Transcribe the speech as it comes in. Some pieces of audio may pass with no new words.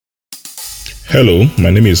Hello, my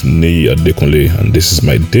name is Neyi Adekunle, and this is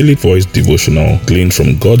my daily voice devotional gleaned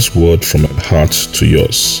from God's word from my heart to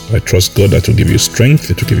yours. I trust God that will give you strength,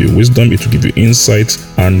 it will give you wisdom, it will give you insight,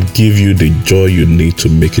 and give you the joy you need to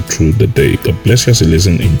make it through the day. God bless you as you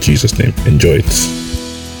listen in Jesus' name. Enjoy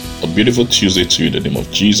it. A beautiful Tuesday to you in the name of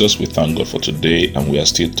Jesus. We thank God for today, and we are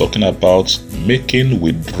still talking about making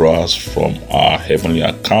withdrawals from our heavenly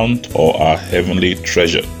account or our heavenly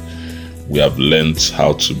treasure. We have learned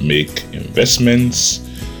how to make investments.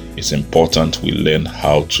 It's important we learn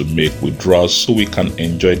how to make withdrawals so we can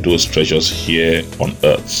enjoy those treasures here on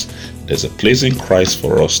earth. There's a place in Christ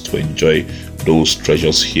for us to enjoy those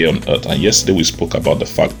treasures here on earth. And yesterday we spoke about the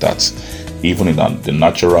fact that even in the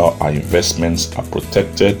natural, our investments are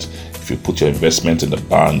protected. If you put your investment in the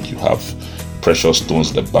bank, you have precious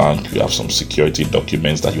stones in the bank, you have some security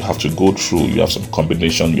documents that you have to go through, you have some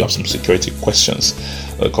combination, you have some security questions.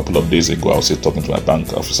 A couple of days ago, I was talking to my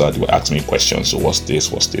bank officer, they were asking me questions. So what's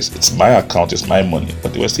this? It's my account, it's my money,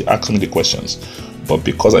 but they were still asking me the questions. But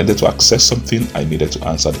because I needed to access something, I needed to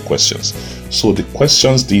answer the questions. So the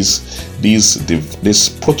questions, these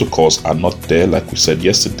protocols are not there, like we said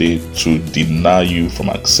yesterday, to deny you from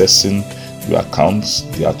accessing your accounts.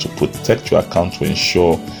 They are to protect your account, to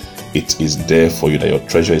ensure it is there for you, that your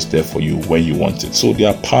treasure is there for you when you want it. So they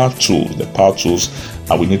are power tools,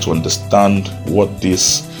 and we need to understand what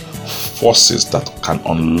these forces that can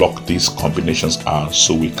unlock these combinations are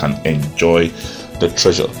so we can enjoy the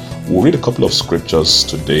treasure. We'll read a couple of scriptures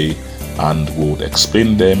today and we'll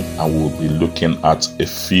explain them, and we'll be looking at a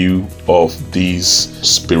few of these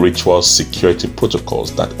spiritual security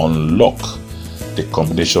protocols that unlock the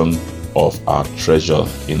combination of our treasure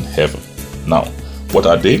in heaven. Now, what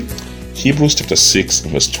are they? Hebrews chapter 6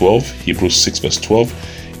 verse 12, Hebrews 6 verse 12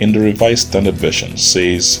 in the Revised Standard Version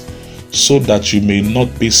says, "So that you may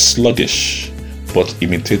not be sluggish, but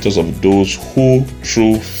imitators of those who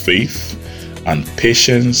through faith and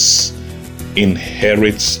patience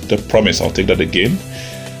inherit the promise." I'll take that again.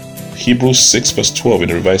 Hebrews 6 verse 12 in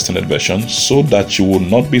the Revised Standard Version, "So that you will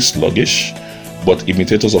not be sluggish, but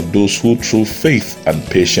imitators of those who through faith and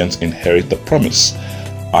patience inherit the promise."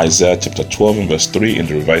 Isaiah chapter 12 and verse 3 in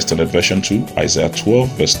the Revised Standard Version too. Isaiah 12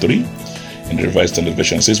 verse 3 in the Revised Standard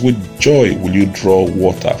Version says, "With joy will you draw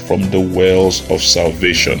water from the wells of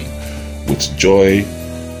salvation. With joy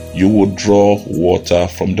you will draw water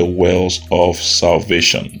from the wells of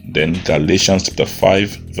salvation." Then Galatians chapter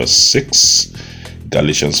 5 verse 6.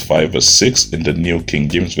 Galatians 5 verse 6 in the New King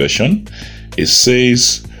James Version. It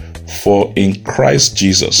says, "For in Christ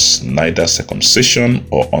Jesus neither circumcision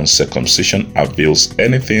or uncircumcision avails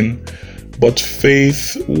anything, but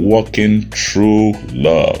faith working through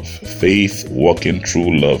love." Faith working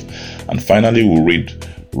through love. And finally, we'll read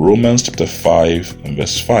Romans chapter 5 and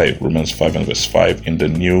verse 5. Romans 5 and verse 5 in the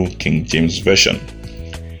New King James Version.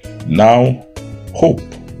 "Now, hope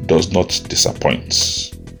does not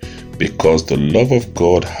disappoint, because the love of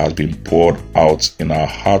God has been poured out in our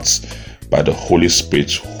hearts by the Holy Spirit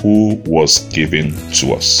who was given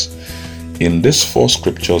to us." In these four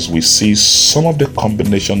scriptures, we see some of the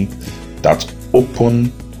combination that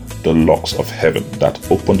open the locks of heaven, that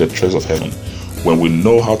open the treasures of heaven. When we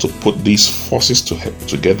know how to put these forces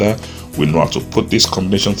together, we know how to put these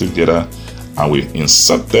combinations together, and we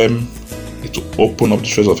insert them, it will open up the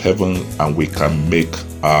treasures of heaven, and we can make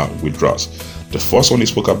our withdrawals. The first one he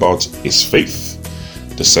spoke about is faith.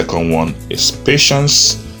 The second one is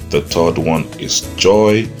patience. The third one is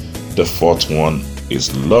joy. The fourth one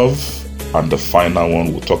is love. And the final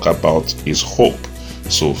one we'll talk about is hope.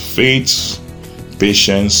 So faith,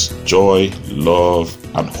 patience, joy, love,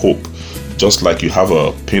 and hope. Just like you have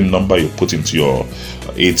a PIN number you put into your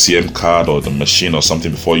ATM card or the machine or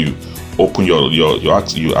something before you open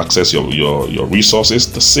you access your resources.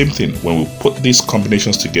 The same thing, when we put these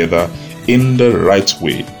combinations together in the right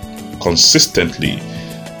way, consistently,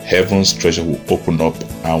 heaven's treasure will open up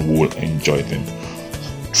and we will enjoy them.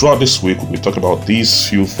 Throughout this week, we'll be talking about these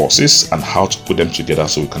few forces and how to put them together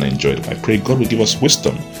so we can enjoy them. I pray God will give us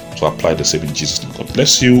wisdom to apply the same in Jesus' name. God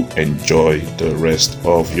bless you. Enjoy the rest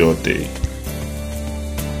of your day.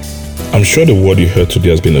 I'm sure the word you heard today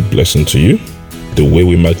has been a blessing to you. The way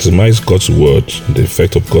we maximize God's word, the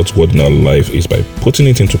effect of God's word in our life, is by putting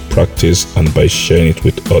it into practice and by sharing it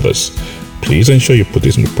with others. Please ensure you put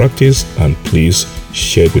this into practice and please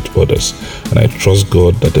share it with others. And I trust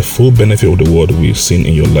God that the full benefit of the word will be seen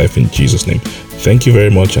in your life in Jesus' name. Thank you very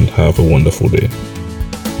much and have a wonderful day.